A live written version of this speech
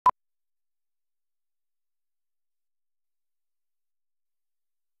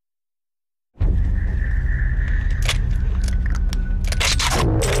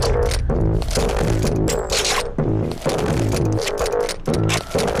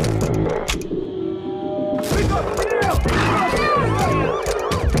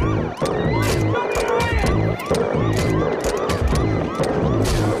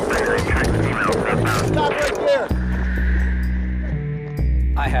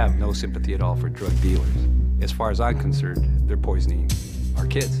I have no sympathy at all for drug dealers. As far as I'm concerned, they're poisoning our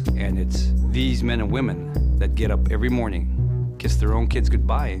kids. And it's these men and women that get up every morning, kiss their own kids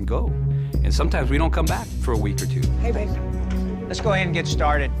goodbye and go. And sometimes we don't come back for a week or two. Hey, babe. Let's go ahead and get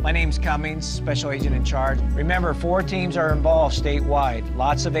started. My name's Cummings, Special Agent in Charge. Remember, 4 teams are involved statewide.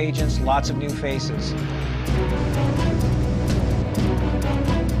 Lots of agents, lots of new faces.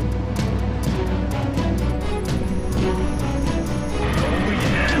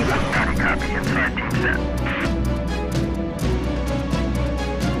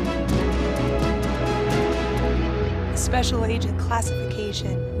 Special agent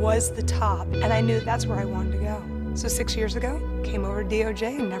classification was the top, and I knew that's where I wanted to go. So 6 years ago, came over to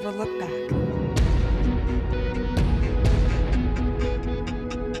DOJ and never looked back.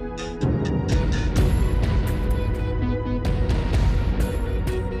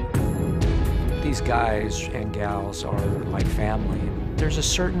 These guys and gals are like family. There's a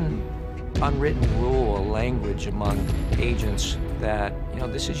certain unwritten rule, a language among agents that, you know,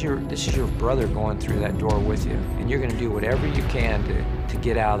 this is your brother going through that door with you, and you're going to do whatever you can to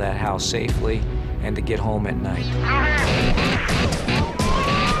get out of that house safely and to get home at night.